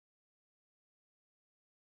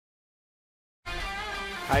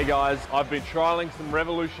Hey guys, I've been trialling some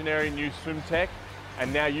revolutionary new swim tech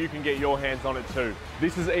and now you can get your hands on it too.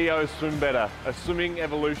 This is EO Swim Better, a swimming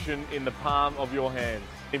evolution in the palm of your hands.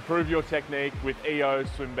 Improve your technique with EO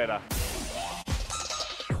Swim Better.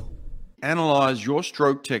 Analyze your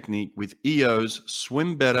stroke technique with EO's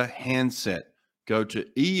Swim Better handset. Go to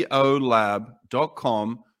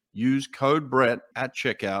eolab.com, use code Brett at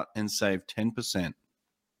checkout and save 10%.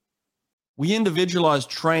 We individualize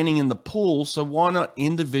training in the pool, so why not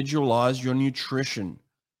individualize your nutrition?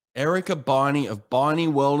 Erica Biney of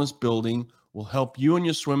Biney Wellness Building will help you and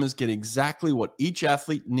your swimmers get exactly what each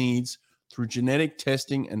athlete needs through genetic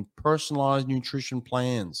testing and personalized nutrition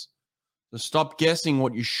plans. So stop guessing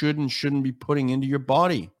what you should and shouldn't be putting into your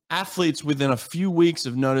body. Athletes within a few weeks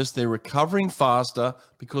have noticed they're recovering faster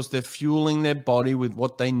because they're fueling their body with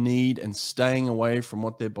what they need and staying away from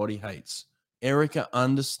what their body hates. Erica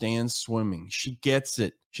understands swimming. She gets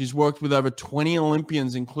it. She's worked with over 20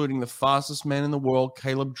 Olympians, including the fastest man in the world,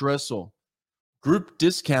 Caleb Dressel. Group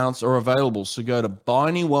discounts are available, so go to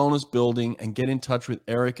Biney Wellness Building and get in touch with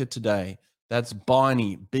Erica today. That's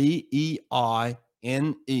Biney, B-E-I-N-E,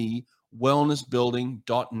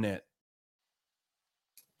 wellnessbuilding.net.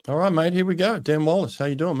 All right, mate, here we go. Dan Wallace, how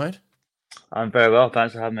you doing, mate? I'm very well.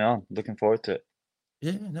 Thanks for having me on. Looking forward to it.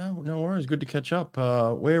 Yeah, no worries. Good to catch up.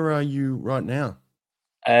 Where are you right now?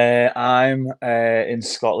 I'm in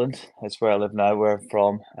Scotland. That's where I live now, where I'm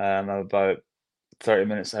from. I'm about 30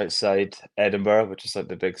 minutes outside Edinburgh, which is like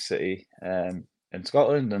the big city in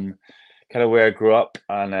Scotland, and kind of where I grew up.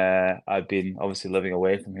 And I've been obviously living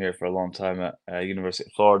away from here for a long time at University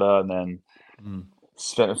of Florida, and then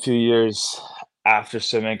spent a few years after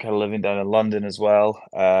swimming kind of living down in London as well.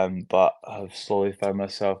 But I've slowly found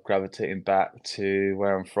myself gravitating back to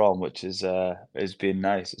where I'm from, which is been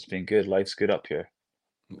nice. It's been good. Life's good up here.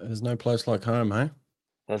 There's no place like home, hey?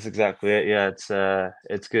 That's exactly it. Yeah,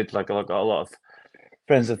 it's good. Like I've got a lot of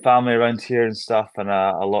friends and family around here and stuff, and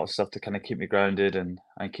a lot of stuff to kind of keep me grounded and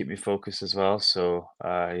keep me focused as well. So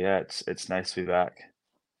yeah, it's nice to be back.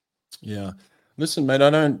 Yeah. Listen, mate, I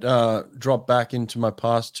don't drop back into my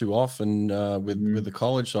past too often with the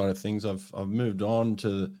college side of things. I've moved on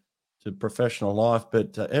to professional life,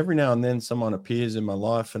 but every now and then someone appears in my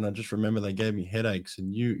life, and I just remember they gave me headaches,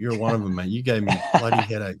 and you're one of them, mate. You gave me bloody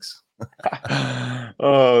headaches.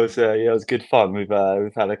 Oh, so yeah, it was good fun. We've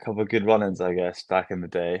had a couple of good run-ins, I guess, back in the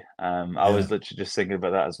day. I was literally just thinking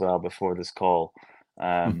about that as well before this call.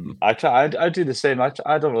 I do the same. I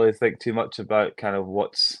don't really think too much about kind of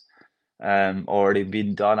what's already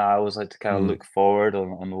been done. I always like to kind of look forward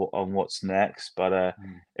on what's next, but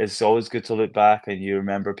it's always good to look back and you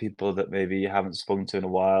remember people that maybe you haven't spoken to in a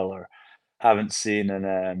while or haven't seen.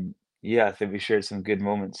 And yeah, I think we shared some good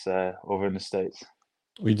moments over in the States.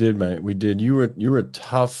 We did, mate. We did. You were a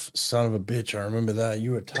tough son of a bitch. I remember that.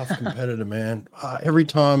 You were a tough competitor, man. Every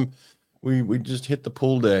time we just hit the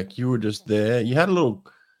pool deck, you were just there. You had a little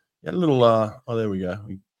oh, there we go.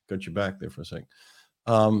 We got you back there for a sec.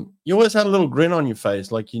 You always had a little grin on your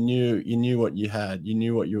face, like you knew what you had, you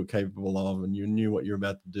knew what you were capable of, and you knew what you were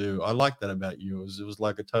about to do. I like that about you. It was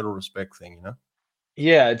like a total respect thing, you know?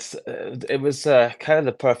 Yeah, it was kind of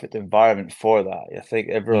the perfect environment for that. I think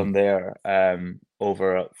everyone there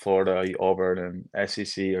over at Florida, Auburn, and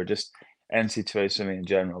SEC, or just NC2A swimming in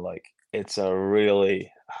general, like it's a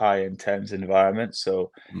really high intense environment.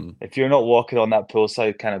 So if you're not walking on that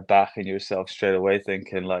poolside, kind of backing yourself straight away,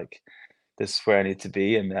 thinking like this is where I need to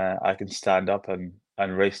be, and I can stand up and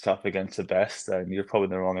race tough against the best, and you're probably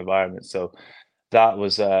in the wrong environment. So that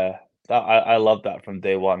was I love that from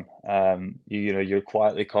day one. You know, you're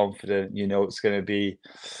quietly confident. You know it's going to be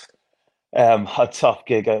a tough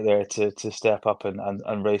gig out there to step up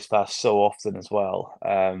and race fast so often as well.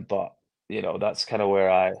 But you know that's kind of where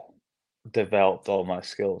I developed all my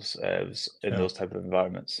skills. Was in those type of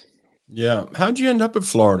environments. Yeah. How'd you end up in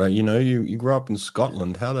Florida? You know, you grew up in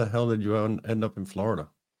Scotland. How the hell did you end up in Florida?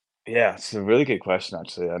 Yeah, it's a really good question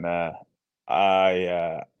actually, and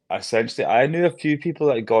essentially I knew a few people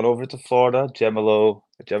that had gone over to Florida, Gemma Lowe,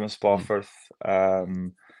 Gemma Spofford,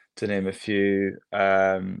 to name a few.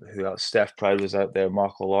 Who else? Steph Pride was out there,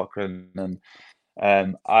 Mark O'Loughlin,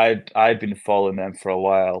 and I'd been following them for a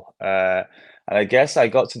while. And I guess I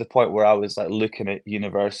got to the point where I was like looking at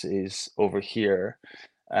universities over here.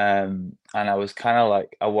 And I was kind of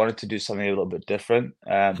like I wanted to do something a little bit different.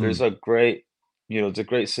 There's a great it's a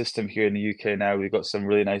great system here in the UK now. We've got some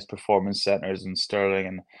really nice performance centers in Stirling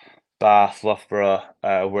and Bath, Loughborough,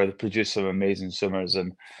 where they produce some amazing swimmers.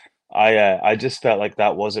 And I just felt like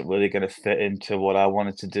that wasn't really going to fit into what I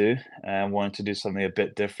wanted to do, and wanted to do something a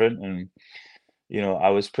bit different. And I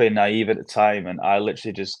was pretty naive at the time, and I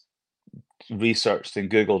literally just researched and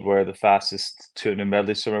Googled where the fastest 200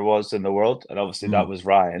 medley swimmer was in the world, and obviously that Mm, was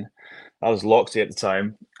Ryan. I was Lochte at the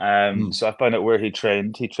time. mm, So I found out where he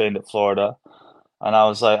trained. He trained at Florida, and I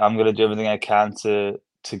was like, I'm gonna do everything I can to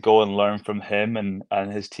go and learn from him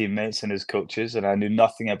and his teammates and his coaches. And I knew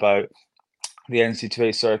nothing about the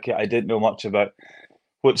NC2A circuit. I didn't know much about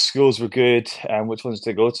which schools were good and which ones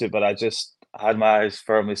to go to, but I just had my eyes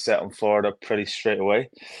firmly set on Florida pretty straight away,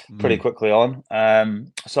 pretty mm, quickly on.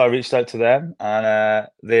 So I reached out to them, and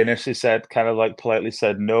they initially said, kind of like politely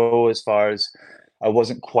said no, as far as I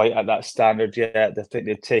wasn't quite at that standard yet. I think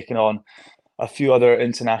they'd taken on a few other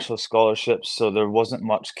international scholarships, so there wasn't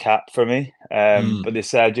much cap for me. mm, But they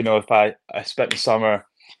said, if I spent the summer,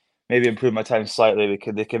 maybe improve my time slightly,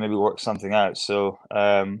 they can maybe work something out. So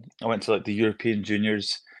I went to like the European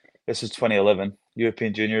Juniors. This was 2011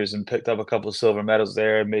 European Juniors, and picked up a couple of silver medals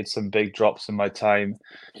there. Made some big drops in my time,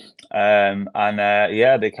 and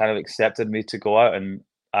yeah, they kind of accepted me to go out. And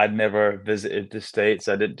I'd never visited the States.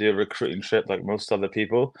 I didn't do a recruiting trip like most other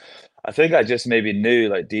people. I think I just maybe knew,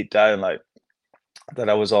 like deep down, like that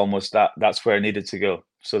I was almost that's where I needed to go.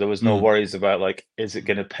 So there was no mm, worries about like, is it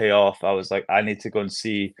going to pay off? I was like, I need to go and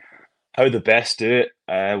see how the best do it,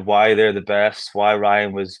 why they're the best, why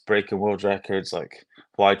Ryan was breaking world records, like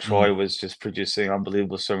why mm. Troy was just producing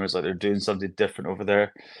unbelievable swimmers, like they're doing something different over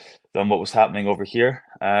there than what was happening over here.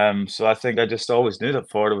 So I think I just always knew that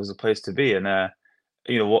Florida was the place to be. And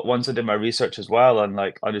once I did my research as well and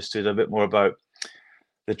like understood a bit more about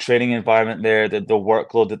the training environment there, the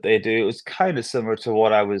workload that they do, it was kind of similar to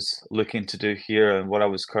what I was looking to do here and what I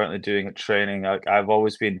was currently doing at training. I've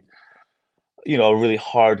always been a really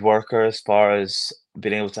hard worker as far as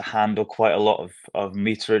being able to handle quite a lot of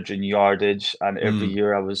meterage and yardage. And every Mm,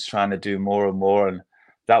 year I was trying to do more and more. And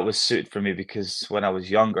that was suited for me because when I was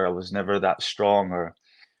younger, I was never that strong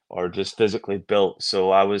or just physically built.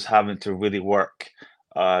 So I was having to really work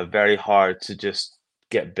very hard to just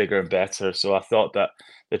get bigger and better. So I thought that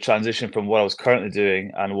the transition from what I was currently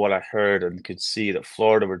doing and what I heard and could see that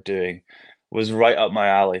Florida were doing was right up my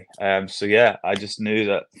alley. So yeah, I just knew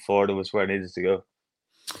that Florida was where I needed to go.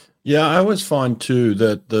 Yeah, I always find too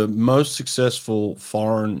that the most successful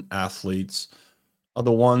foreign athletes are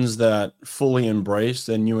the ones that fully embrace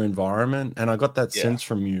their new environment. And I got that Yeah. sense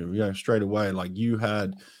from you, straight away. Like you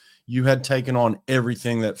had taken on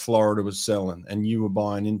everything that Florida was selling and you were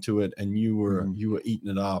buying into it and you were Mhm. you were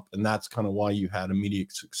eating it up. And that's kind of why you had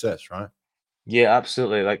immediate success, right? Yeah,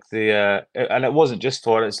 absolutely. Like and it wasn't just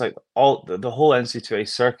Florida. It's like all the whole NC2A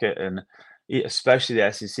circuit, and especially the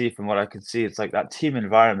SEC. From what I could see, it's like that team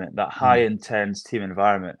environment, that high Mm, intense team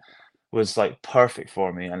environment, was like perfect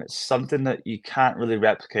for me. And it's something that you can't really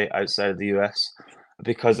replicate outside of the US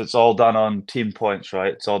because it's all done on team points,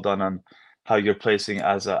 right? It's all done on how you're placing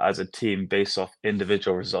as a team based off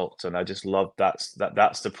individual results. And I just love that's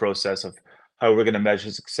the process of how we're going to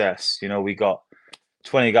measure success. We got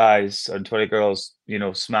 20 guys and 20 girls,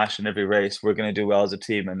 smashing every race. We're going to do well as a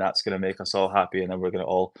team, and that's going to make us all happy, and then we're going to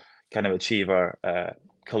all kind of achieve our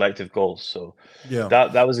collective goals. So yeah.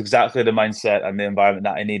 that was exactly the mindset and the environment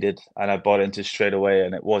that I needed, and I bought into straight away.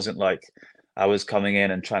 And it wasn't like I was coming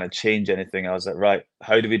in and trying to change anything. I was like, right,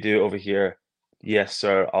 how do we do it over here? Yes,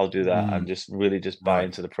 sir, I'll do that, and Mm, just really just buy right.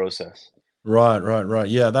 into the process. Right, right, right.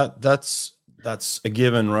 Yeah, that's a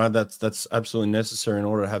given, right? That's absolutely necessary in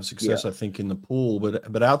order to have Yeah. success, I think, in the pool.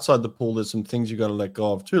 But outside the pool, there's some things you got to let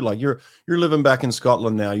go of too. Like you're living back in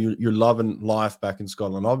Scotland now. You're loving life back in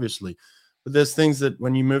Scotland, obviously. But there's things that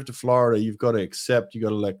when you move to Florida, you've got to accept, you got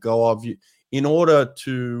to let go of you in order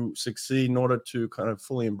to succeed, in order to kind of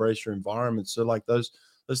fully embrace your environment. So like those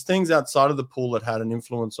things outside of the pool that had an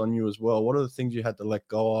influence on you as well. What are the things you had to let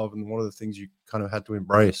go of, and what are the things you kind of had to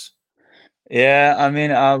embrace? Yeah, I mean,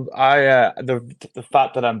 the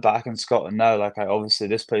fact that I'm back in Scotland now, like I obviously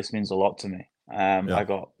this place means a lot to me. Yeah. I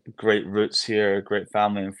got great roots here, great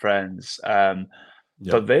family and friends.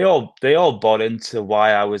 Yeah. But they all bought into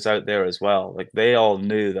why I was out there as well. Like they all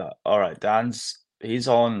knew that, all right, he's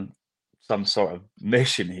on some sort of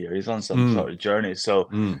mission here. He's on some Mm, sort of journey. So,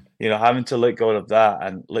 mm, having to let go of that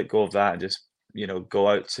and just, go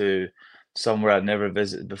out to somewhere I'd never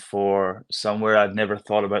visited before, somewhere I'd never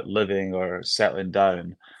thought about living or settling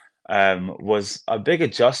down, was a big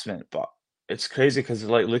adjustment. But it's crazy because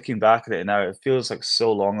like looking back at it now, it feels like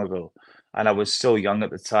so long ago, and I was so young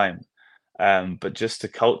at the time. But just the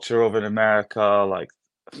culture over in America, like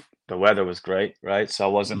the weather was great, right? So I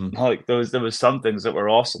wasn't mm, like there was some things that were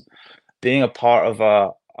awesome. Being a part of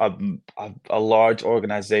a large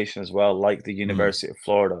organization as well, like the mm, University of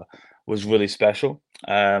Florida, was really special.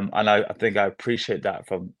 And I think I appreciate that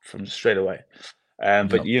from straight away.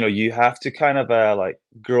 But Yeah. you have to kind of like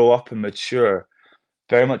grow up and mature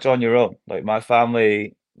very much on your own. Like my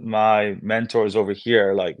family, my mentors over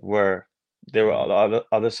here, like they were on the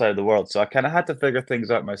other side of the world. So I kind of had to figure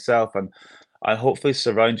things out myself, and hopefully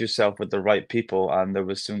surround yourself with the right people. And there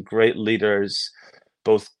was some great leaders,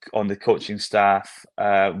 both on the coaching staff,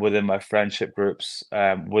 within my friendship groups,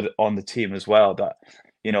 with on the team as well, that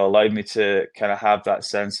allowed me to kind of have that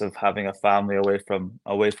sense of having a family away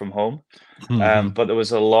from home. Mhm. But there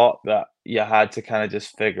was a lot that you had to kind of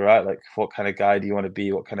just figure out, like what kind of guy do you want to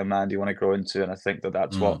be, what kind of man do you want to grow into, and I think that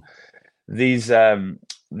that's what Mm. these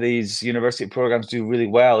these university programs do really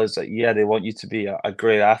well. Is that yeah, they want you to be a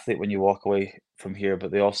great athlete when you walk away from here,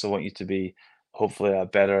 but they also want you to be hopefully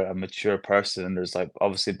a mature person. And there's like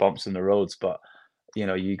obviously bumps in the roads, but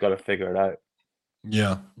you got to figure it out.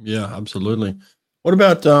 Yeah, yeah, absolutely. What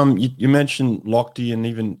about you mentioned Lochte and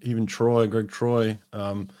even Troy, Greg Troy.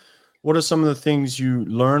 What are some of the things you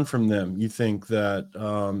learned from them? You think that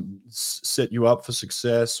set you up for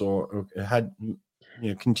success, or had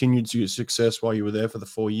continued to your success while you were there for the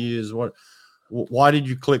 4 years? Why did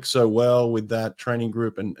you click so well with that training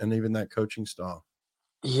group and even that coaching style?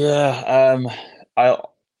 Yeah, I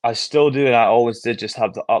I still do, and I always did just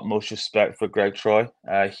have the utmost respect for Greg Troy.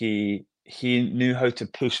 He knew how to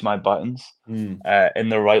push my buttons Mm, in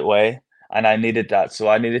the right way, and I needed that. So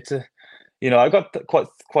I needed to, I got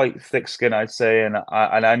quite thick skin, I'd say, and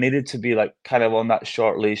I needed to be like kind of on that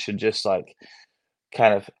short leash and just like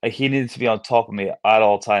kind of he needed to be on top of me at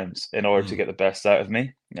all times in order to mm, get the best out of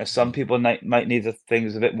me. Some mm, people might need the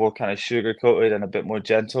things a bit more kind of sugar coated and a bit more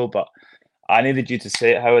gentle, but I needed you to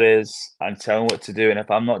say it how it is and tell me what to do. And if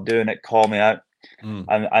I'm not doing it, call me out. mm,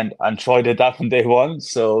 And Troy did that from day one,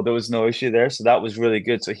 so there was no issue there. So that was really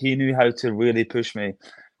good. So he knew how to really push me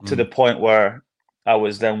to the mm. point where I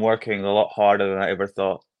was then working a lot harder than I ever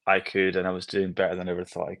thought I could, and I was doing better than I ever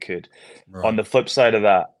thought I could. On Right. the flip side of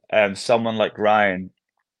that, someone like Ryan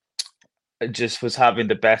just was having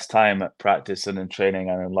the best time at practice and in training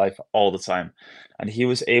and in life all the time, and he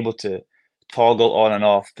was able to toggle on and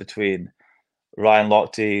off between Ryan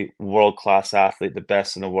Lochte, world class athlete, the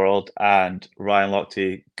best in the world, and Ryan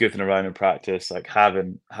Lochte goofing around in practice, like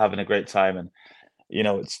having a great time. And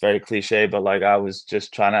it's very cliche, but like I was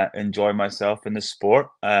just trying to enjoy myself in the sport.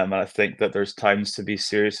 And I think that there's times to be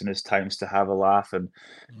serious and there's times to have a laugh. And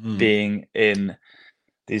Mm, being in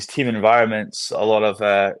these team environments, a lot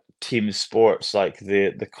of team sports, like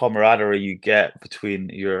the camaraderie you get between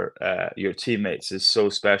your teammates is so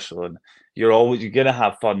special, and you're gonna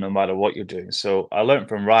have fun no matter what you're doing. So I learned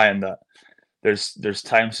from Ryan that there's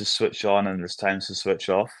times to switch on and there's times to switch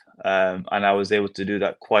off, and I was able to do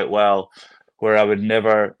that quite well. Where I would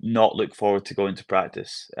never not look forward to going to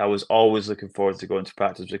practice. I was always looking forward to going to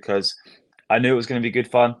practice because I knew it was going to be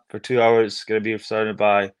good fun for 2 hours. Going to be surrounded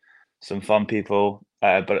by some fun people,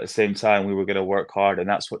 but at the same time, we were going to work hard, and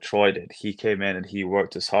that's what Troy did. He came in and he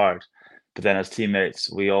worked as hard, but then as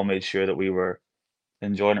teammates, we all made sure that we were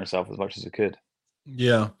enjoying ourselves as much as we could.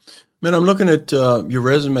 yeah, man. I'm looking at your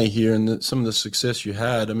resume here and some of the success you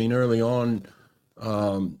had. I mean, early on,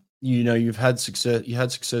 you've had success. You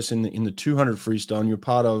had success in the 200 freestyle. And you're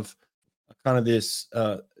part of kind of this.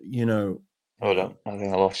 Hold on, I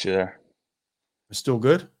think I lost you there. Still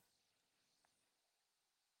good.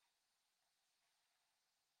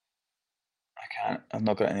 I can't. I've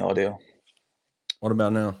not got any audio. What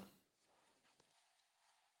about now?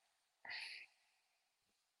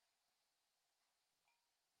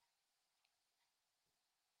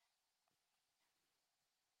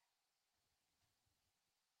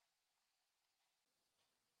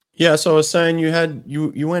 Yeah, so I was saying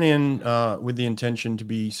you went in with the intention to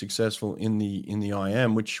be successful in the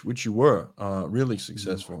IM, which you were really Mhm.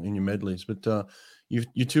 successful in your medleys, but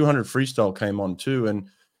your 200 freestyle came on too, and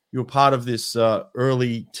you were part of this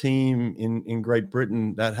early team in Great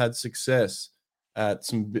Britain that had success at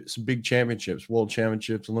some big championships, world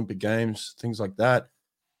championships, Olympic Games, things like that.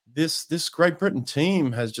 This Great Britain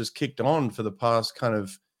team has just kicked on for the past kind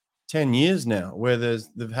of 10 years now, where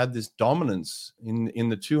they've had this dominance in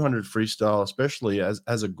the 200 freestyle, especially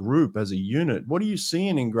as a group, as a unit. What are you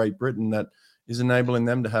seeing in Great Britain that is enabling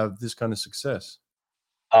them to have this kind of success?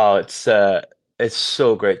 Oh, it's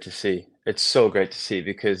so great to see. It's so great to see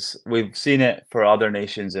because we've seen it for other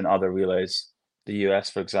nations and other relays. The US,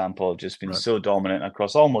 for example, have just been Right. so dominant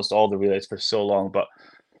across almost all the relays for so long. But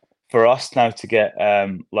for us now to get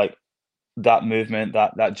like that movement,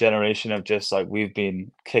 that generation of just like we've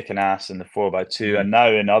been kicking ass in the 4x2 Mm, and now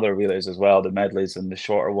in other relays as well, the medleys and the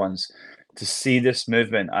shorter ones, to see this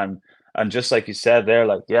movement and just like you said there,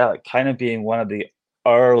 like yeah, like kind of being one of the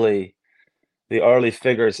early the early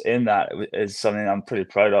figures in that is something I'm pretty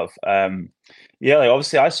proud of. Yeah, like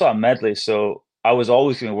obviously I saw a medley, so I was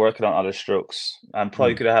always going to be working on other strokes. And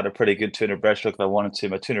probably Mm. could have had a pretty good 200 breaststroke if I wanted to.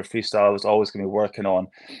 My 200 freestyle I was always going to be working on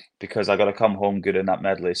because I got to come home good in that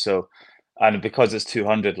medley. So, and because it's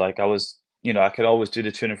 200, like I was, I could always do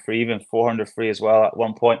the 200 free, even 400 free as well at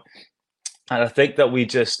one point. And I think that we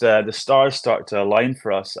just the stars start to align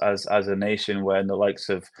for us as a nation when the likes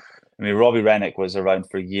of, I mean, Robbie Rennick was around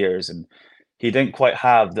for years and he didn't quite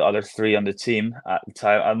have the other three on the team at the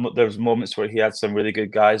time. And there was moments where he had some really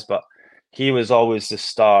good guys, but he was always the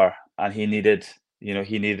star, and he needed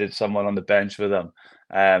someone on the bench with him.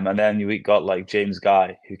 And then we got like James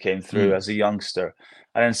Guy, who came through Mm. as a youngster,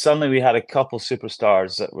 and then suddenly we had a couple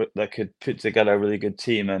superstars that could put together a really good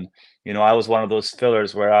team. And I was one of those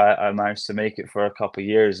fillers where I managed to make it for a couple of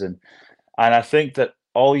years, and I think that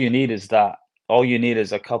all you need is that. All you need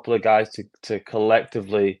is a couple of guys to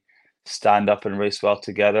collectively stand up and race well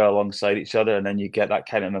together alongside each other, and then you get that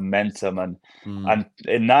kind of momentum. And Mm. and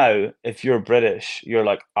and now, if you're British, you're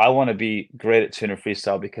like, I want to be great at tuner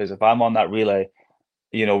freestyle because if I'm on that relay,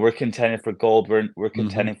 we're contending for gold. We're Mm-hmm.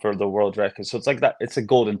 contending for the world record. So it's like that. It's a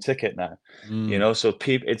golden ticket now. Mm. So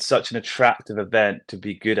it's such an attractive event to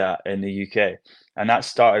be good at in the UK, and that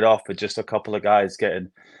started off with just a couple of guys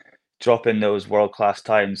dropping those world class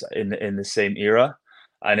times in the same era.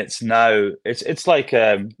 And it's now it's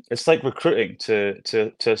like recruiting to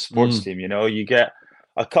a sports Mm. team. You get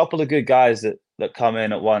a couple of good guys that come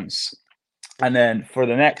in at once, and then for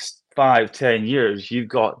the next 5-10 years, you've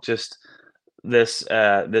got just this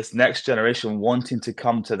next generation wanting to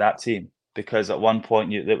come to that team because at one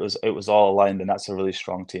point it was all aligned, and that's a really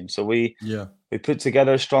strong team. So Yeah. we put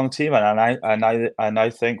together a strong team, and I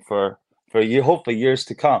think for hopefully years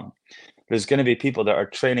to come, there's going to be people that are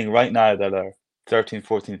training right now that are 13,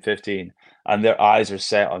 14, 15, and their eyes are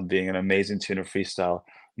set on being an amazing tuner freestyle,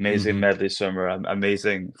 amazing Mm-hmm. medley swimmer,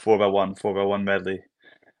 amazing 4x1 medley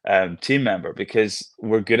team member, because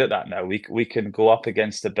we're good at that now. We can go up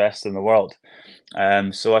against the best in the world.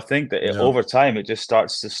 So I think that Yeah. over time it just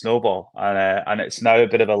starts to snowball, and it's now a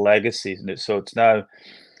bit of a legacy. And it's now,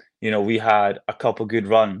 we had a couple good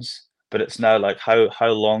runs, but it's now like how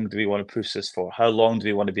long do we want to push this for? How long do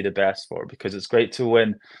we want to be the best for? Because it's great to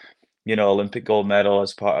win, Olympic gold medal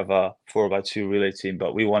as part of a 4x2 relay team,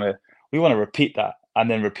 but we want to repeat that and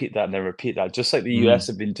then repeat that and then repeat that, just like the Mm. US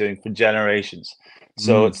have been doing for generations.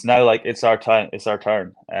 So Mm. it's now like it's our time, it's our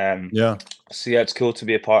turn. Yeah. So yeah, it's cool to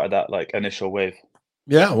be a part of that like initial wave.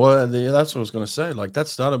 Yeah, well, that's what I was going to say. Like that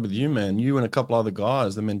started with you, man. You and a couple other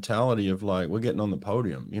guys. The mentality of like we're getting on the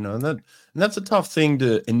podium, and that's a tough thing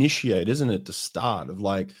to initiate, isn't it? To start of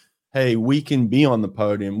like, hey, we can be on the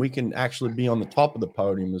podium. We can actually be on the top of the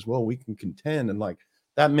podium as well. We can contend, and like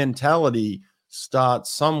that mentality starts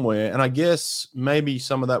somewhere. And I guess maybe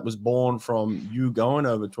some of that was born from you going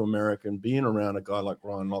over to America and being around a guy like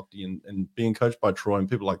Ryan Lochte and being coached by Troy and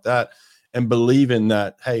people like that, and believing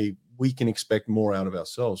that, hey, we can expect more out of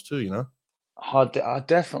ourselves too.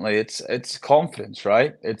 Definitely, it's confidence,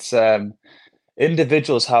 right? It's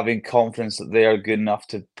individuals having confidence that they are good enough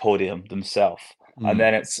to podium themselves. And Mm.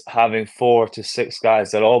 then it's having 4 to 6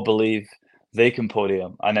 guys that all believe they can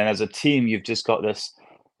podium. And then as a team, you've just got this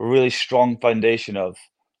really strong foundation of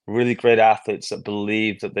really great athletes that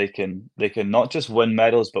believe that they can not just win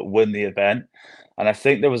medals, but win the event. And I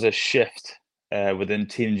think there was a shift within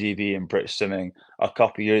Team GB and British swimming a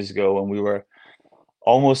couple of years ago when we were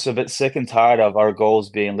almost a bit sick and tired of our goals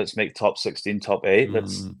being let's make top 16, top 8.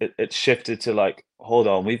 Mm. It shifted to like, hold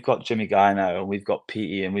on, we've got Jimmy Guy now, and we've got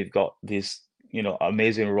PE, and we've got these,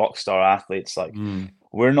 amazing rock star athletes. Like, Mm.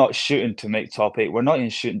 we're not shooting to make top 8. We're not even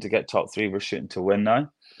shooting to get top 3. We're shooting to win now.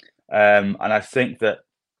 And I think that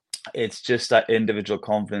it's just that individual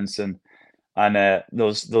confidence, and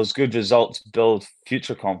those good results build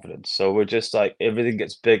future confidence. So we're just like everything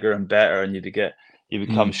gets bigger and better, and you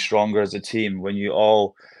become Mm. stronger as a team when you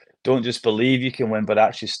all don't just believe you can win, but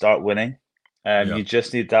actually start winning. Yeah. You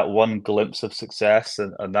just need that one glimpse of success,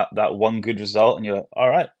 and that one good result, and you're like, all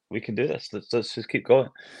right, we can do this. Let's just keep going.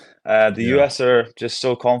 The Yeah. US are just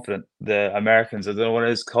so confident. The Americans, I don't know what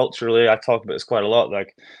it is culturally. I talk about this quite a lot.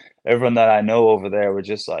 Like everyone that I know over there were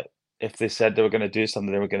just like, if they said they were going to do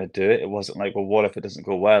something, they were going to do it. It wasn't like, well, what if it doesn't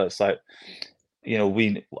go well? It's like,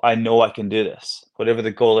 I know I can do this. Whatever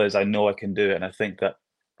the goal is, I know I can do it. And I think that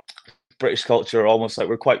British culture are almost like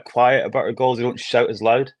we're quite quiet about our goals. We don't shout as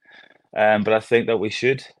loud. But I think that we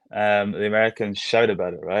should. The Americans shout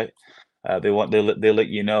about it, right? They let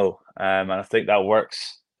you know, and I think that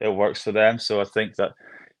works. It works for them. So I think that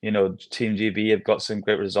Team GB have got some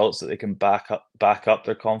great results that they can back up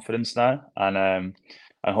their confidence now, and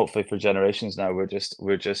and hopefully for generations now, we're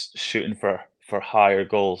just shooting for higher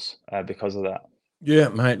goals because of that. Yeah,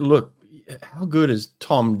 mate. Look, how good is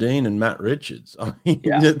Tom Dean and Matt Richards? I mean,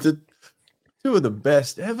 Yeah. the two of the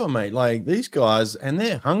best ever, mate. Like these guys, and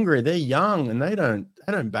they're hungry, they're young, and they don't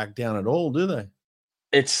back down at all, do they?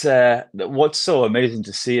 It's what's so amazing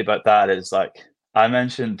to see about that is like I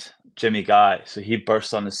mentioned Jimmy Guy, so he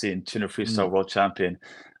burst on the scene, tuna freestyle Mm, world champion,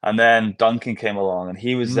 and then Duncan came along, and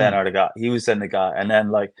he was then mm, our guy. He was then the guy, and then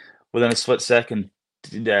like within a split second,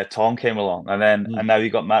 Tom came along, and mm, now you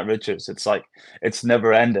got Matt Richards. It's like it's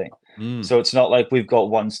never ending. mm. So it's not like we've got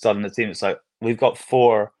one stud in the team. It's like we've got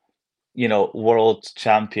four, world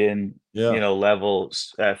champion, Yeah. level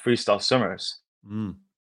freestyle swimmers. Mm,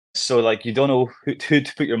 So like you don't know who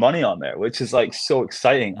to put your money on there, which is like so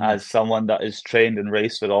exciting mm, as someone that is trained and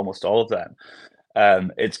raced with almost all of them.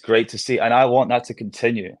 It's great to see, and I want that to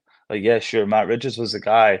continue. Like, yeah, sure, Matt Ridges was a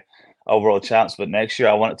guy, a world champs, but next year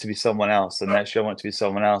I want it to be someone else, and next year I want it to be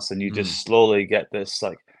someone else, and you mm, just slowly get this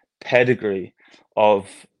like pedigree of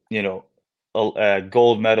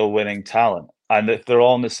gold medal winning talent, and if they're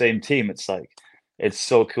all on the same team, it's like it's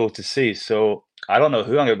so cool to see. So I don't know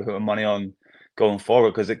who I'm going to put my money on going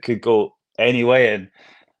forward because it could go any way,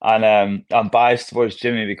 and I'm biased towards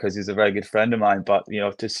Jimmy because he's a very good friend of mine, but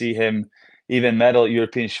to see him even medal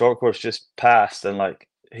European short course just passed, and like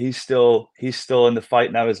he's still in the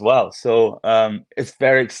fight now as well. So it's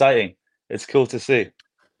very exciting. It's cool to see.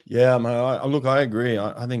 yeah, man. Look, I agree.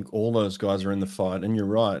 I think all those guys are in the fight, and you're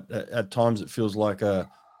right. At times, it feels like a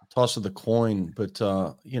toss of the coin. But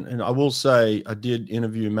and I will say, I did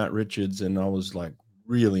interview Matt Richards, and I was like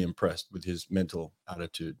really impressed with his mental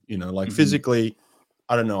attitude. Like Hmm. physically,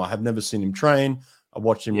 I don't know. I have never seen him train. I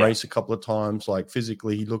watched him Yeah. race a couple of times. Like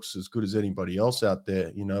physically, he looks as good as anybody else out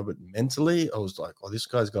there. But mentally, I was like, oh, this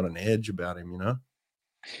guy's got an edge about him.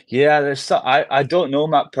 Yeah, I don't know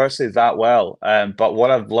Matt personally that well, but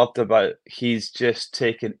what I've loved about he's just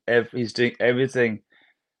taken he's doing everything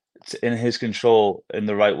in his control in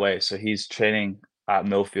the right way. So he's training at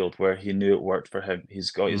Millfield where he knew it worked for him.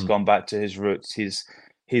 He's Mm, gone back to his roots.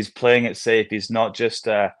 He's playing it safe. He's not just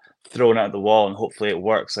throwing it at the wall and hopefully it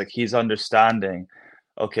works. Like he's understanding,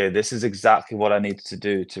 okay, this is exactly what I need to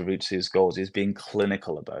do to reach these goals. He's being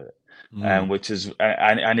clinical about it. mm, Which is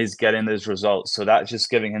and he's getting those results. So that's just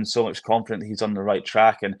giving him so much confidence he's on the right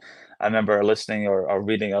track. And I remember listening or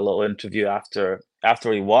reading a little interview after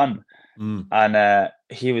he won, mm, and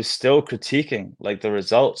he was still critiquing like the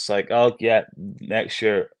results, like, oh yeah, next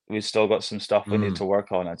year we've still got some stuff we need mm, to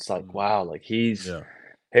work on. It's like, mm. wow, like Yeah.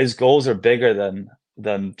 his goals are bigger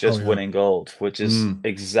than Oh just yeah. winning gold, which is Mm,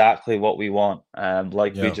 exactly what we want.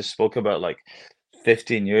 Like we yeah. just spoke about, like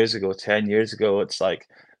 15 years ago, 10 years ago, it's like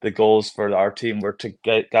the goals for our team were to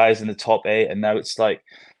get guys in the top eight, and now it's like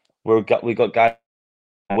we got guys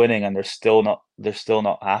winning and they're still not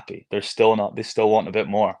happy. They still want a bit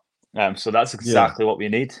more. So that's Yeah. exactly what we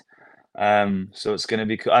need. So it's gonna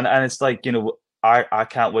be cool. And it's like, I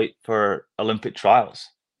can't wait for Olympic trials,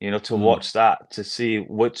 to Mm, watch that, to see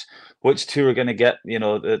which two are gonna get,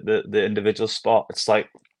 the individual spot. It's like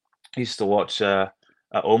I used to watch at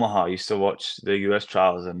Omaha, I used to watch the US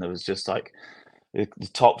trials, and there was just like the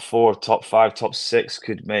top four, top five, top six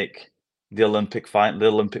could make the Olympic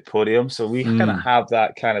podium. So we kind of mm. have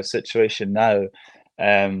that kind of situation now,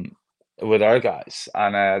 um, with our guys,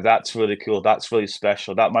 and that's really cool. That's really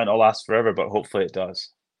special. That might not last forever, but hopefully it does.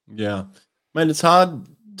 Yeah. Man, it's hard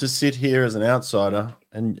to sit here as an outsider,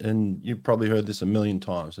 and you've probably heard this a million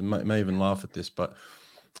times, and may even laugh at this, but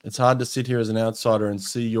it's hard to sit here as an outsider and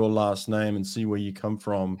see your last name and see where you come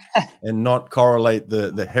from and not correlate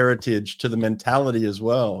the heritage to the mentality as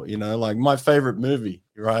well. Like my favorite movie,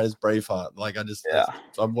 right, is Braveheart. Like Yeah.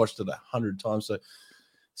 I've watched it 100 times.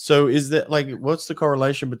 So is that like, what's the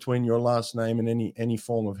correlation between your last name and any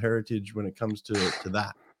form of heritage when it comes to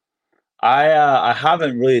that? I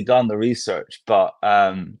haven't really done the research, but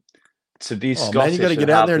to be Oh man, you got to Scottish and get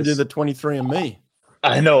out have there and do this. the 23 and me.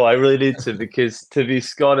 I know, I really need to, because to be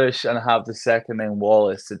Scottish and have the second name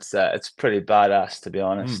Wallace, it's pretty badass, to be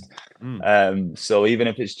Mm, honest. mm, So even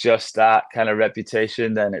if it's just that kind of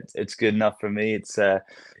reputation, then it's good enough for me.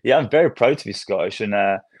 Yeah, I'm very proud to be Scottish, and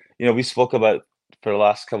we spoke about for the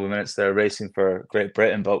last couple of minutes there racing for Great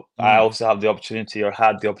Britain, but I mm. also have the opportunity, or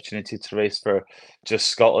had the opportunity, to race for just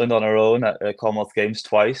Scotland on our own at Commonwealth Games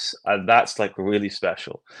twice, and that's like really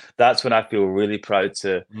special. That's when I feel really proud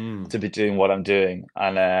to Mm. be doing what I'm doing.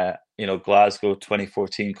 And Glasgow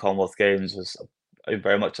 2014 Commonwealth Games was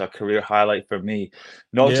very much a career highlight for me,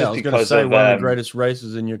 not Yeah, I just was going to because say of one of the greatest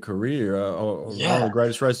races in your career, or one of the yeah,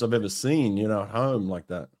 greatest races I've ever seen, at home like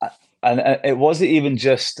that. And it wasn't even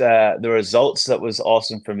just the results that was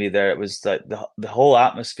awesome for me there. It was like the whole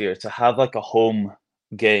atmosphere to have like a home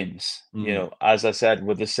games, you Mm, know, as I said,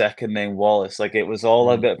 with the second name Wallace, like it was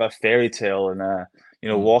all a mm, bit of a fairy tale. And you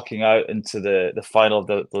know, mm, walking out into the final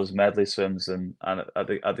of those medley swims and at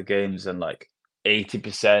the games, and like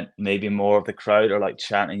 80%, maybe more of the crowd are like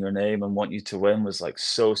chanting your name and want you to win, was like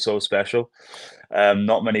so special.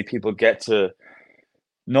 Not many people get to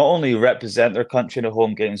not only represent their country in the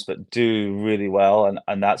home games, but do really well.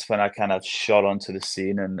 And that's when I kind of shot onto the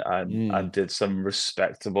scene, and mm. did some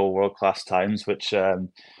respectable world class times, which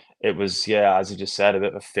it was, yeah, as you just said, a bit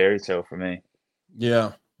of a fairy tale for me.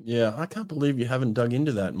 Yeah, yeah. I can't believe you haven't dug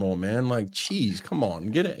into that more, man. Like, geez, come on,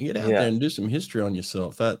 get out there Yeah, and do some history on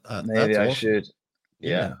yourself. maybe That's I awesome. should.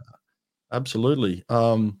 Yeah, Yeah. absolutely.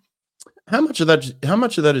 How much of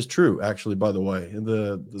that is true, actually, by the way?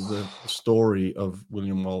 The story of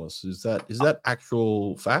William Wallace, is that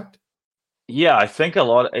actual fact? Yeah, I think a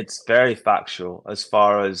lot it's very factual as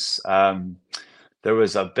far as there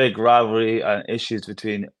was a big rivalry and issues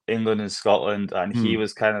between England and Scotland, and he Mm.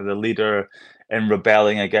 was kind of the leader in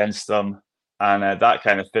rebelling against them, and that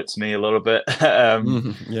kind of fits me a little bit.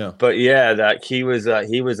 Mhm, yeah. But yeah, that he was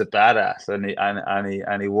a badass,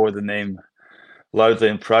 and he wore the name loudly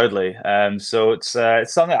and proudly. So it's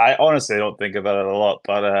something I honestly don't think about it a lot,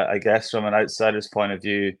 but I guess from an outsider's point of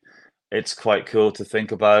view, it's quite cool to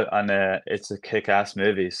think about, and it's a kick-ass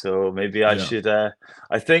movie. So maybe I Yeah. should.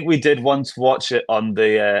 I think we did once watch it on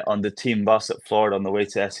the team bus at Florida on the way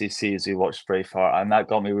to SEC as we watched Braveheart, and that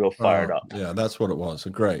got me real fired Oh, up. yeah, that's what it was.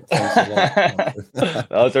 Great. Thanks a lot. That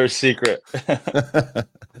was our secret.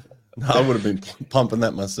 No, I would have been pumping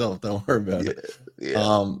that myself. Don't worry about Yeah, it. yeah.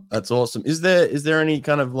 That's awesome. Is there any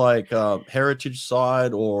kind of like heritage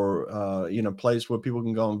site or place where people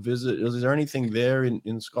can go and visit? Is there anything there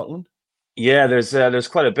in Scotland? Yeah, there's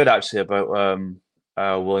quite a bit actually about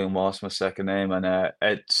William Wallace, my second name, and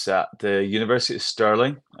it's at the University of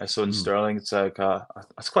Stirling. So in Mm, Stirling, it's like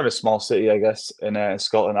it's quite a small city, I guess, in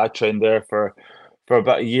Scotland. I trained there for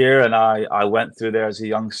about a year, and I went through there as a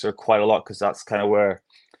youngster quite a lot because that's kind of where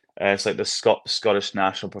it's like the Scottish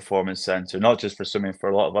National Performance Centre, not just for swimming, for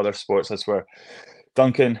a lot of other sports. That's where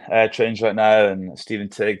Duncan trains right now, and Stephen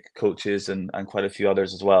Tigg coaches, and quite a few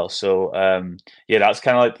others as well. So yeah, that's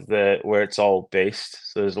kind of like the where it's all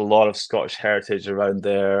based. So there's a lot of Scottish heritage around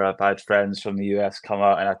there. I've had friends from the US come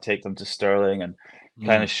out, and I take them to Stirling and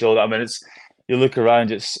kind mm, of show them. I mean, it's you look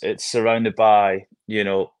around, it's surrounded by,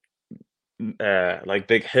 like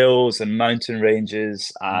big hills and mountain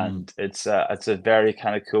ranges, mm, and it's a very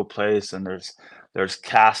kind of cool place. And there's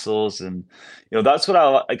castles, and that's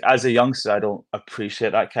what like as a youngster. I don't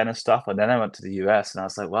appreciate that kind of stuff, and then I went to the US, and I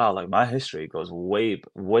was like, wow, like my history goes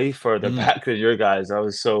way further mm. back than your guys. I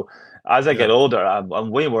was so As I Yeah. get older, I'm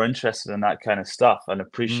way more interested in that kind of stuff and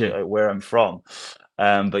appreciate Mm. like where I'm from.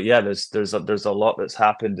 But yeah, there's a lot that's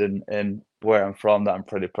happened in where I'm from that I'm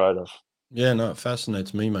pretty proud of. Yeah, no, it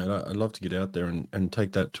fascinates me, mate. I'd love to get out there and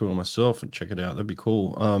take that tour myself and check it out. That'd be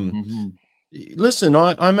cool. Hmm. Listen,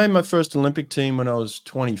 I made my first Olympic team when I was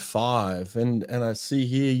 25, and I see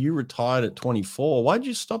here you retired at 24. Why'd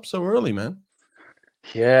you stop so early, man?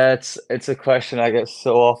 Yeah, it's a question I get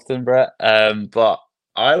so often, Brett. But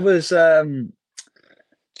I was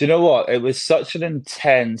do you know what? It was such an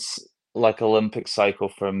intense like Olympic cycle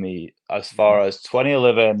for me as far Mm, as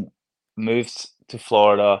 2011 moved to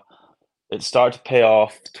Florida. It started to pay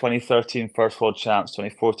off. 2013 first world champs,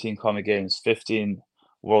 2014 Common Games, 15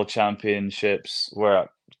 world championships where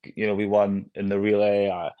we won in the relay.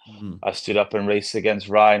 mm, I stood up and raced against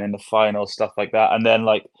Ryan in the final, stuff like that. And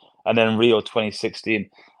then Rio 2016.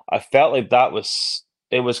 I felt like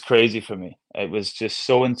it was crazy for me. It was just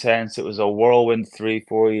so intense. It was a whirlwind 3,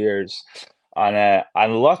 4 years. And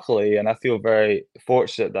luckily, and I feel very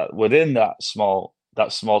fortunate that within that small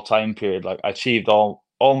time period, like I achieved all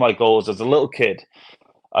my goals as a little kid.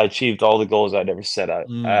 I achieved all the goals I'd ever set out.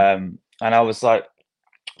 mm, And I was like,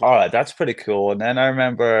 all right, that's pretty cool. And then I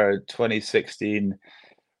remember 2016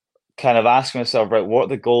 kind of asking myself, right, what are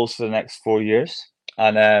the goals for the next 4 years?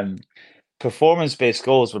 And performance-based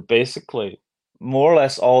goals were basically more or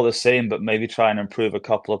less all the same, but maybe try and improve a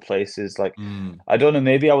couple of places. Like, mm, I don't know,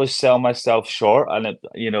 maybe I was selling myself short, and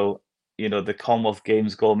the Commonwealth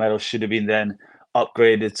Games gold medal should have been then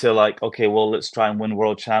upgraded to like, okay, well, let's try and win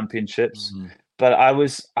world championships. mm, But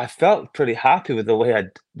I felt pretty happy with the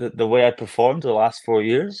way I performed the last 4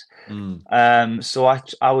 years. mm, So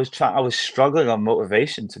I was struggling on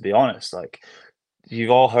motivation, to be honest. Like, you've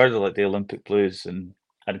all heard of like the Olympic blues, and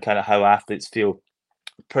kind of how athletes feel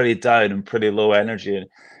pretty down and pretty low energy and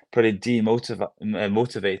pretty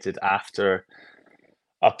motivated after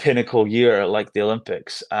a pinnacle year like the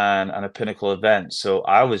Olympics and a pinnacle event. So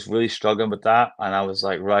I was really struggling with that, and I was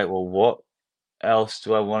like, right, well, what else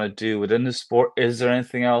do I want to do within the sport? Is there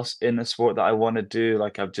anything else in the sport that I want to do?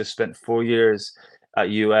 Like, I've just spent 4 years at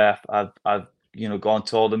UF. I've gone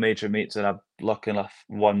to all the major meets, and I've lucky enough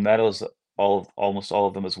won medals at almost all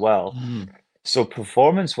of them as well. Mm. So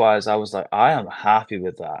performance wise, I was like, I am happy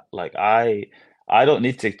with that. Like, I don't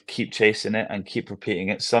need to keep chasing it and keep repeating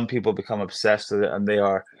it. Some people become obsessed with it, and they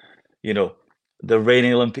are, you know, the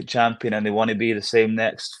reigning Olympic champion, and they want to be the same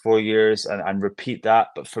next 4 years and repeat that.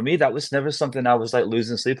 But for me, that was never something I was like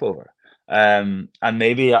losing sleep over. And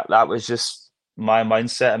maybe that was just my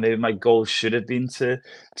mindset, and maybe my goal should have been to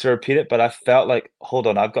repeat it. But I felt like, hold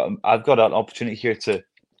on, I've got an opportunity here to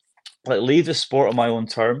like leave the sport on my own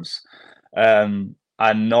terms, and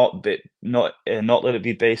not let it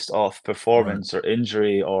be based off Right. performance or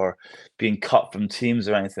injury or being cut from teams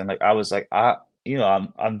or anything. Like, I was like,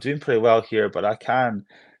 I'm doing pretty well here, but I can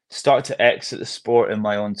start to exit the sport in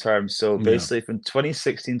my own terms. So Yeah. basically, from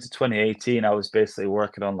 2016 to 2018, I was basically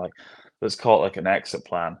working on, like, let's call it like an exit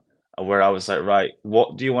plan, where I was like, right,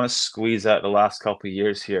 what do you want to squeeze out the last couple of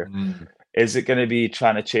years here? Mm. Is it going to be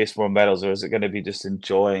trying to chase more medals, or is it going to be just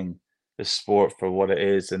enjoying the sport for what it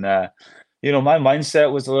is? And my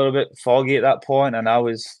mindset was a little bit foggy at that point, and I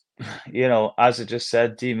was, as I just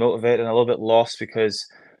said, demotivated and a little bit lost because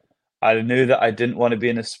I knew that I didn't want to be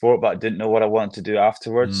in the sport, but I didn't know what I wanted to do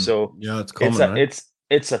afterwards. Mm. So Yeah, it's it's common, a right?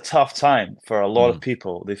 it's a tough time for a lot of Mm.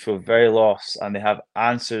 people. They feel very lost, and they have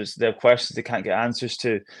answers. They have questions they can't get answers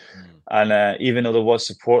to. Mm. And even though there was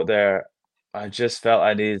support there, I just felt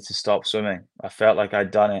I needed to stop swimming. I felt like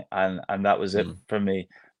I'd done it, and that was it Mm. for me.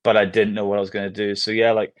 But I didn't know what I was going to do. So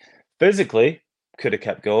yeah, like physically, could have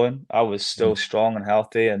kept going. I was still Mm. strong and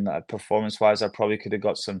healthy, and performance wise, I probably could have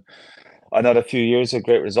got another few years of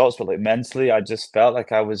great results. But like mentally, I just felt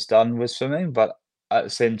like I was done with swimming. But at the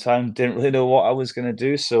same time, didn't really know what I was going to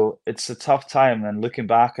do. So it's a tough time. And looking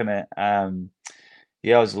back on it,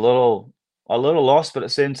 yeah, I was a little lost, but at the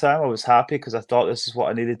same time, I was happy because I thought this is what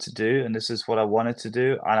I needed to do and this is what I wanted to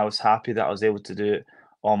do, and I was happy that I was able to do it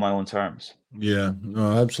on my own terms. Yeah,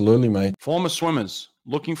 no, absolutely, mate. Former swimmers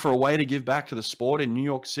looking for a way to give back to the sport in New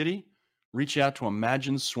York City? Reach out to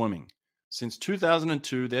Imagine Swimming. Since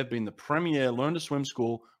 2002, they've been the premier learn to swim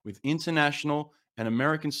school with international and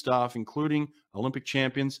American staff, including Olympic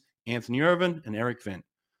champions Anthony Irvin and Eric Vent.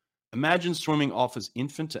 Imagine Swimming offers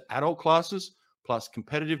infant to adult classes, plus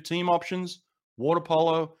competitive team options, water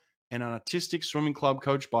polo, and an artistic swimming club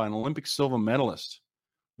coached by an Olympic silver medalist.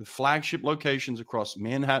 With flagship locations across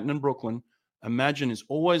Manhattan and Brooklyn, Imagine is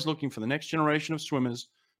always looking for the next generation of swimmers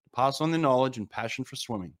to pass on their knowledge and passion for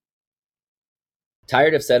swimming.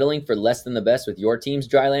 Tired of settling for less than the best with your team's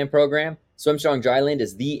dryland program? SwimStrong Dryland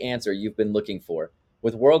is the answer you've been looking for.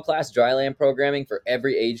 With world-class dryland programming for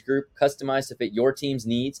every age group, customized to fit your team's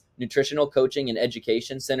needs, nutritional coaching and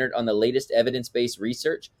education centered on the latest evidence-based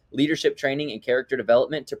research, leadership training and character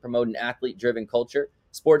development to promote an athlete-driven culture,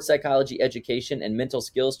 sports psychology education and mental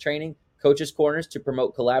skills training, coaches' corners to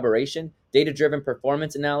promote collaboration, data-driven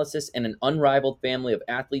performance analysis, and an unrivaled family of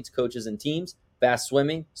athletes, coaches, and teams, Fast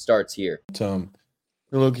Swimming starts here.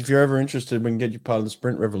 Look, if you're ever interested, we can get you part of the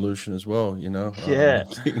sprint revolution as well. Yeah,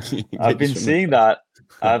 I've been seeing that.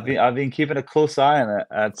 I've been keeping a close eye on it.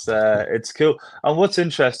 It's cool. And what's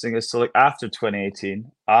interesting is, so like after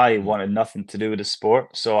 2018, I wanted nothing to do with the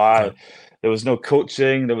sport. So there was no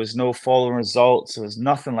coaching, there was no following results, there was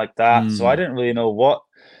nothing like that. So I didn't really know what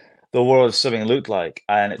the world of swimming looked like.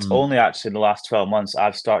 And it's only actually in the last 12 months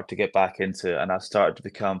I've started to get back into it, and I've started to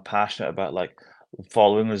become passionate about like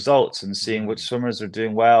following results and seeing which swimmers are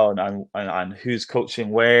doing well, and who's coaching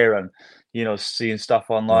where, and seeing stuff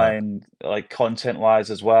Yeah. online like content wise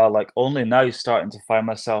as well. Like, only now starting to find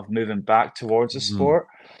myself moving back towards the Mhm. sport.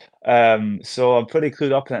 So I'm pretty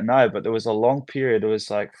clued up in it now, but there was a long period, it was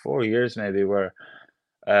like 4 years maybe, where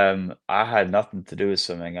I had nothing to do with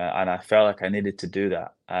swimming, and I felt like I needed to do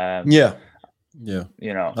that. Yeah. Yeah.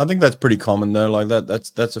 You know, I think that's pretty common though. Like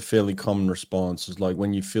that's a fairly common response. Is like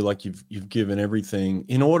when you feel like you've given everything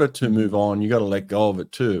in order to move on, you got to let go of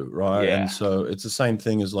it too, right? And yeah. so it's the same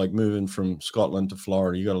thing as like moving from Scotland to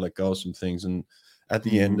Florida. You got to let go of some things, and at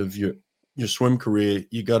the end hmm of your swim career,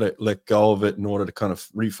 you got to let go of it in order to kind of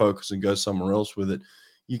refocus and go somewhere else with it.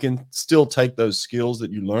 You can still take those skills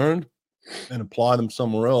that you learned and apply them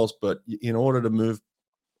somewhere else, but in order to move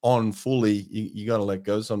on fully, you got to let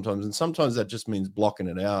go sometimes, and sometimes that just means blocking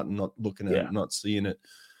it out and not looking at it, Yeah. not seeing it,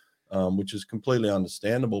 which is completely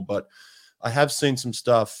understandable. But I have seen some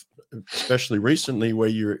stuff, especially recently, where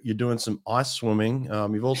you're doing some ice swimming.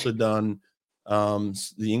 You've also done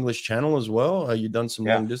the English Channel as well. You done some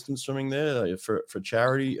Yeah. long distance swimming there for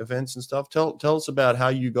charity events and stuff. Tell us about how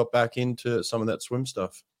you got back into some of that swim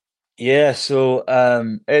stuff. Yeah, so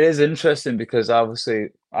it is interesting because obviously,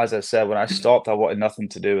 as I said, when I stopped, I wanted nothing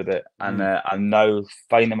to do with it, and I'm now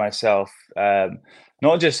finding myself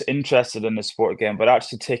not just interested in the sport again, but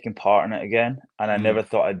actually taking part in it again. And I never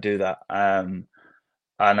thought I'd do that.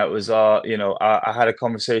 And it was, I had a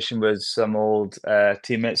conversation with some old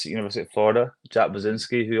teammates at University of Florida, Jack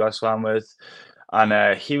Bazinski, who I swam with,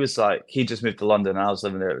 and he was like, he just moved to London. I was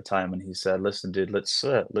living there at the time, and he said, "Listen, dude, let's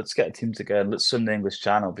get a team together. Let's swim the English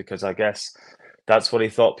Channel," because I guess that's what he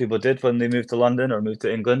thought people did when they moved to London or moved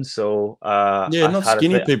to England. So Yeah, I not had a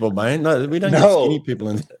skinny thing. people, mate. No, we don't get skinny No, people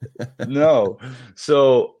in. no.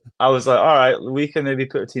 So I was like, all right, we can maybe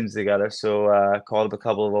put teams together. So called up a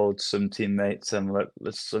couple of old swim teammates and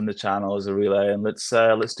let's swim the channel as a relay, and let's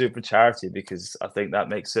do it for charity, because I think that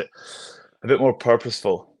makes it a bit more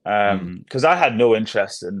purposeful. Because I had no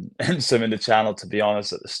interest in swimming the channel, to be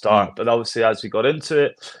honest, at the start. But obviously, as we got into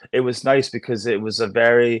it, it was nice because it was a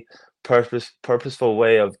very purposeful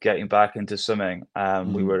way of getting back into swimming.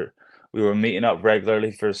 We were meeting up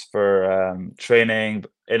regularly for training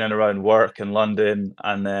in and around work in London,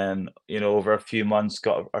 and then over a few months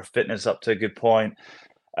got our fitness up to a good point.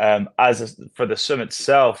 For the swim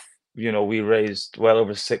itself, we raised well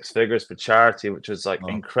over 6 figures for charity, which was like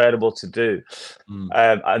incredible to do.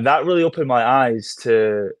 And that really opened my eyes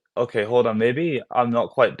to, okay, hold on, maybe I'm not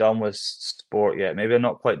quite done with sport yet. Maybe I'm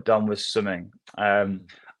not quite done with swimming.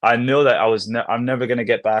 I know that I'm never going to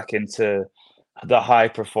get back into the high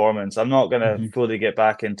performance. I'm not going to fully get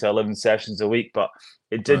back into 11 sessions a week, but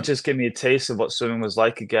it did just give me a taste of what swimming was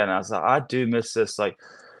like again. I was like, I do miss this. Like,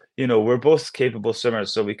 we're both capable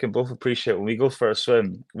swimmers, so we can both appreciate when we go for a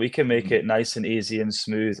swim, we can make it nice and easy and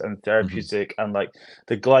smooth and therapeutic, and like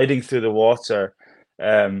the gliding through the water.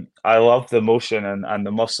 I love the motion and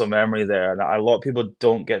the muscle memory there, and a lot of people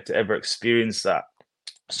don't get to ever experience that.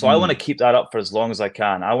 So I want to keep that up for as long as I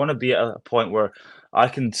can. I want to be at a point where I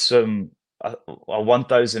can swim a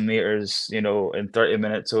 1,000 meters, in 30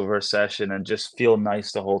 minutes over a session and just feel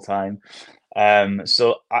nice the whole time.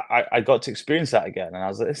 So I got to experience that again, and I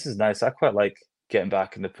was like, this is nice. I quite like getting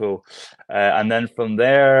back in the pool. And then from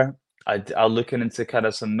there, I looking into kind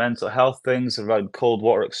of some mental health things around cold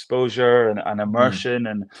water exposure and immersion,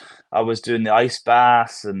 and I was doing the ice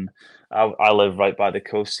baths, and I live right by the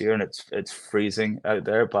coast here, and it's freezing out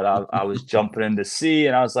there, but I was jumping in the sea,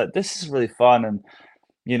 and I was like, this is really fun, and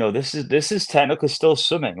this is technically still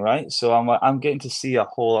swimming, right? So I'm getting to see a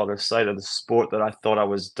whole other side of the sport that I thought I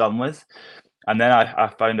was done with. And then I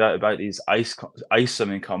found out about these ice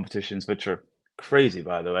swimming competitions, which are crazy,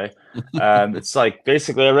 by the way. It's like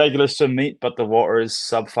basically a regular swim meet, but the water is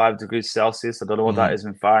sub 5 degrees Celsius. I don't know what that is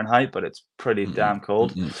in Fahrenheit, but it's pretty damn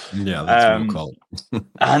cold. Yeah, that's real cold.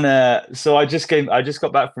 And so I just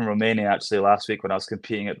got back from Romania actually last week when I was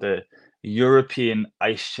competing at the European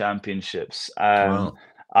Ice Championships. Wow.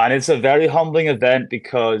 And it's a very humbling event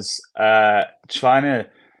because trying to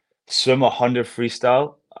swim 100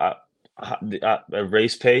 freestyle at a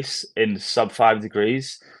race pace in sub 5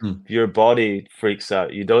 degrees, your body freaks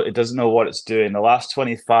out. It doesn't know what it's doing. The last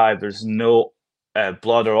 25, there's no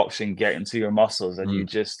blood or oxygen getting to your muscles, and you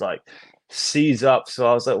just like seize up. So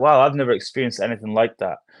I was like, wow, I've never experienced anything like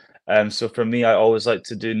that. So for me, I always like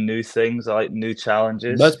to do new things. I like new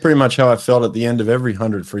challenges. That's pretty much how I felt at the end of every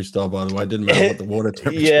 100 freestyle, by the way. It didn't matter what the water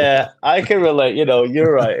temperature Yeah, was. I can relate.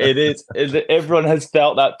 You're right. Everyone has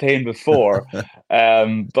felt that pain before.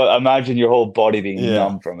 But imagine your whole body being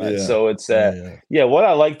numb from it. So it's what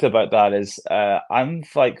I liked about that is I'm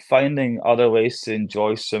like finding other ways to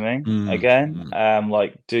enjoy swimming again.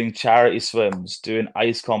 Like doing charity swims, doing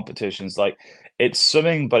ice competitions. Like it's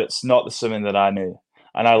swimming, but it's not the swimming that I knew.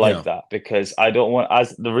 And I like that because I don't want,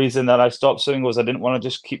 as the reason that I stopped swimming was I didn't want to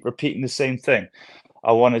just keep repeating the same thing.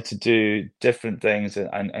 I wanted to do different things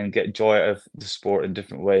and get joy out of the sport in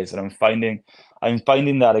different ways. And I'm finding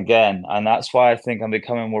that again. And that's why I think I'm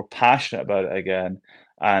becoming more passionate about it again.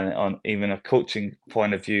 And on even a coaching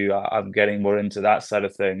point of view, I'm getting more into that side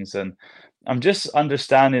of things. And I'm just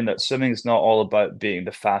understanding that swimming is not all about being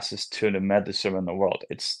the fastest 200 medley swimmer in the world.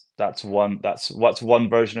 That's what's one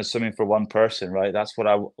version of swimming for one person, right? That's what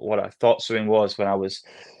I thought swimming was when I was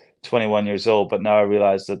 21 years old, but now I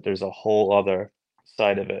realize that there's a whole other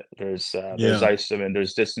side of it. There's ice swimming,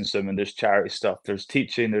 there's distance swimming, there's charity stuff, there's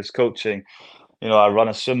teaching, there's coaching. I run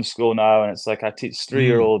a swim school now, and it's like I teach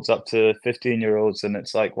 3-year-olds up to 15-year-olds, and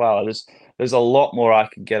it's like, wow, there's a lot more I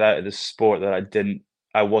can get out of this sport that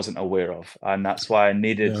I wasn't aware of, and that's why I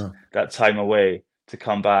needed that time away to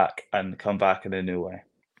come back in a new way.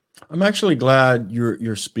 I'm actually glad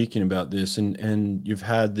you're speaking about this, and you've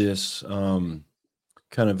had this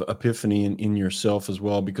kind of epiphany in yourself as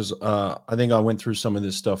well, because I think I went through some of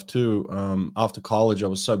this stuff too. After college, I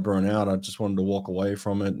was so burnt out, I just wanted to walk away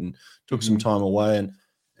from it, and took some Hmm. time away,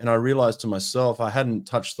 and I realized to myself I hadn't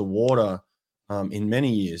touched the water in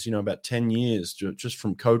many years, about 10 years, just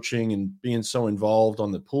from coaching and being so involved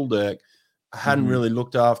on the pool deck. I hadn't Hmm. really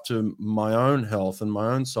looked after my own health and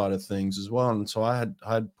my own side of things as well, and so I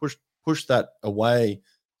had pushed that away.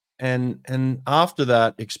 And after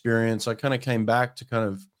that experience, I kind of came back to kind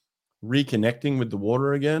of reconnecting with the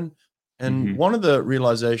water again. And Hmm. one of the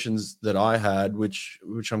realizations that I had, which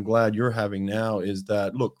I'm glad you're having now, is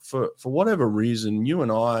that, look, for whatever reason, you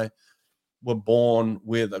and I were born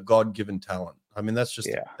with a God-given talent. I mean,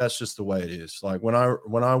 Yeah. that's just the way it is. Like when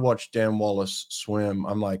I watch Dan Wallace swim,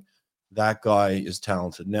 I'm like, that guy is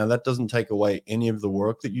talented. Now that doesn't take away any of the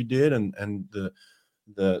work that you did, and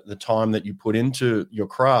the time that you put into your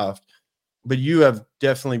craft, but you have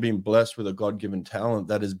definitely been blessed with a God-given talent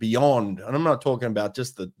that is beyond. And I'm not talking about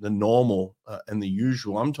just the normal and the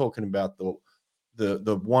usual. I'm talking about the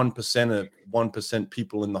 1% of 1%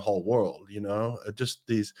 people in the whole world, just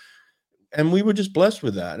these. And we were just blessed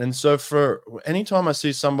with that. And so for anytime I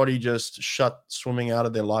see somebody just shut swimming out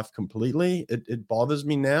of their life completely, it bothers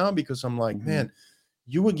me now, because I'm like, Hmm. man,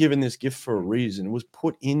 you were given this gift for a reason. It was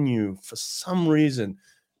put in you for some reason.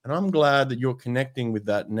 And I'm glad that you're connecting with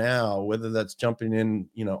that now, whether that's jumping in,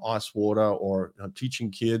 ice water, or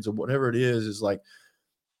teaching kids, or whatever it is like,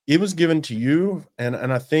 it was given to you. And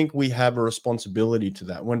I think we have a responsibility to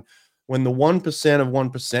that. When the 1% of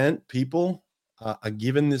 1% people are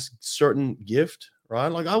given this certain gift, right?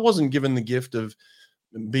 Like, I wasn't given the gift of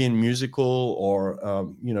being musical,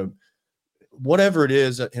 or, whatever it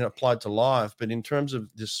is applied to life. But in terms of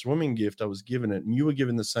this swimming gift, I was given it, and you were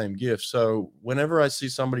given the same gift. So whenever I see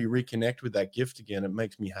somebody reconnect with that gift again, it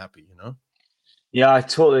makes me happy. Yeah, I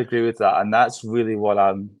totally agree with that, and that's really what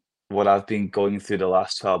I've been going through the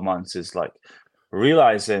last 12 months, is like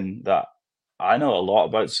realizing that I know a lot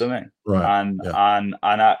about swimming, Right. and Yeah.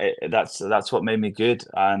 that's what made me good,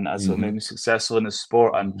 and that's what made Hmm. me successful in the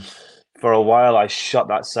sport. And Hmm. for a while, I shut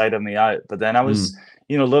that side of me out, but then I was, Mm.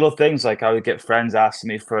 little things like I would get friends asking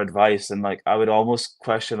me for advice, and like I would almost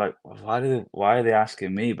question like, why are they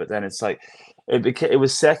asking me? But then it's like it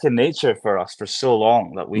was second nature for us for so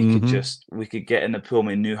long that Hmm. we could get in the pool and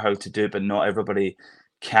we knew how to do it, but not everybody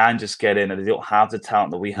can just get in, and they don't have the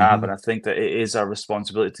talent that we have. And Hmm. I think that it is our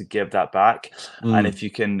responsibility to give that back. And Mm. if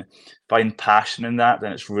you can find passion in that,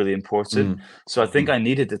 then it's really important. Mm. So I think Mm. I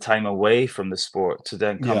needed the time away from the sport to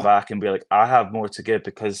then come Yeah. back and be like, I have more to give,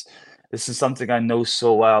 because this is something I know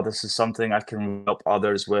so well. This is something I can help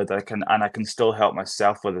others with. I can still help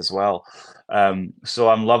myself with as well. So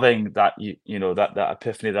I'm loving that that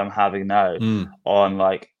epiphany that I'm having now Mm. on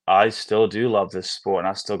like I still do love this sport and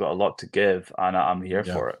I still got a lot to give, and I'm here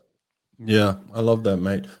Yeah. for it. Yeah. I love that,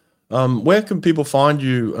 mate. Where can people find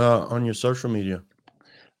you on your social media?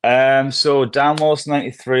 So Dan Wallace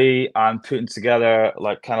 93, I'm putting together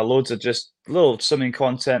like kind of loads of just little swimming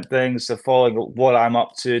content things. So following what I'm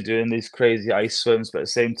up to, doing these crazy ice swims, but at the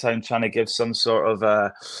same time trying to give some sort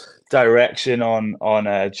of direction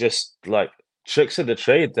on just like tricks of the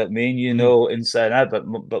trade that me and you Mm. know inside out,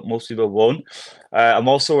 but most people won't. I'm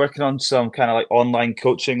also working on some kind of like online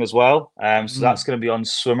coaching as well. So that's Mm. going to be on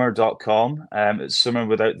swimmer.com. It's swimmer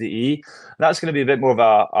without the E. That's going to be a bit more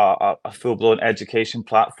of a full-blown education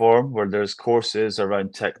platform where there's courses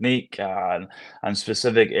around technique and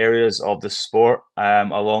specific areas of the sport,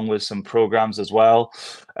 along with some programs as well.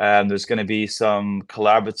 There's going to be some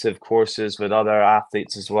collaborative courses with other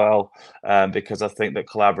athletes as well, because I think that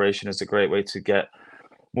collaboration is a great way to get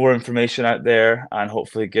more information out there and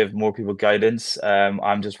hopefully give more people guidance.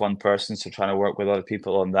 I'm just one person, so trying to work with other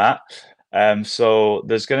people on that. So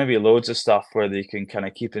there's going to be loads of stuff where you can kind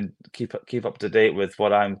of keep up to date with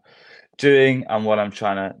what I'm doing and what I'm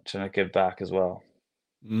trying to give back as well.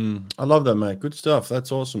 Mm. I love that, mate. Good stuff.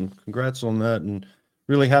 That's awesome. Congrats on that, and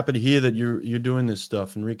really happy to hear that you're doing this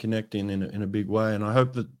stuff and reconnecting in a big way. And I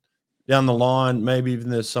hope that down the line, maybe even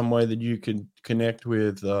there's some way that you could connect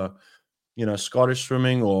with Scottish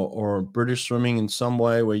swimming, or British swimming in some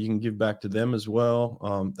way, where you can give back to them as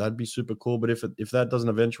well. That'd be super cool. But if that doesn't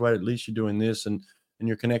eventuate, at least you're doing this, and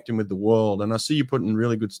you're connecting with the world. And I see you putting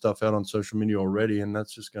really good stuff out on social media already, and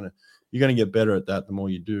that's just you're gonna get better at that the more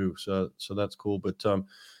you do. So that's cool. But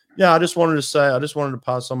yeah, I just wanted to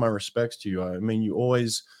pass on my respects to you. I mean, you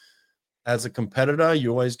always, as a competitor, you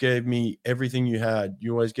always gave me everything you had.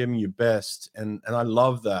 You always gave me your best, and I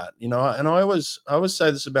love that. And I always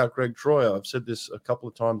say this about Greg Troy. I've said this a couple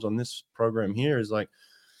of times on this program here. Is like,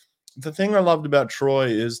 The thing I loved about Troy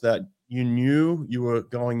is that you knew you were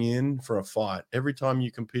going in for a fight. Every time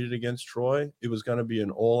you competed against Troy, it was going to be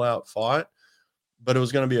an all-out fight, but it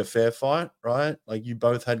was going to be a fair fight, right? Like you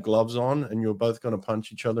both had gloves on and you were both going to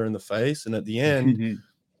punch each other in the face. And at the end,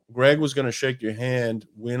 Greg was going to shake your hand,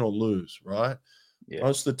 win or lose, right? Yeah.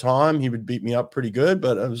 Most of the time he would beat me up pretty good,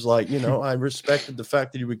 but I was like, I respected the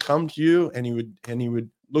fact that he would come to you and he would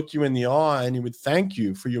look you in the eye and he would thank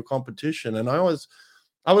you for your competition. And I always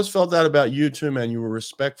felt that about you too, man. You were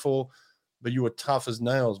respectful, but you were tough as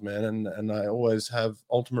nails, man. And I always have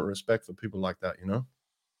ultimate respect for people like that,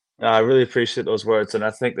 I really appreciate those words, and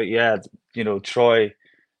I think that Troy,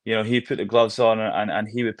 he put the gloves on and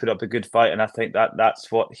he would put up a good fight, and I think that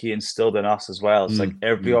that's what he instilled in us as well. It's like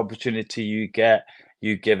every opportunity you get,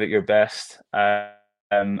 you give it your best.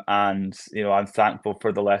 And I'm thankful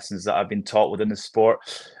for the lessons that I've been taught within the sport.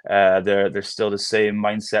 They're still the same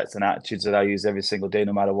mindsets and attitudes that I use every single day,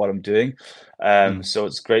 no matter what I'm doing. So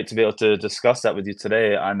it's great to be able to discuss that with you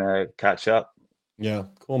today and catch up. Yeah,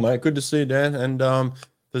 cool, mate. Good to see you, Dan. And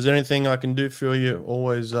if there's anything I can do for you,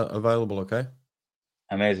 always available, okay?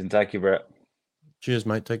 Amazing. Thank you, Brett. Cheers,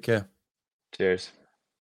 mate. Take care. Cheers.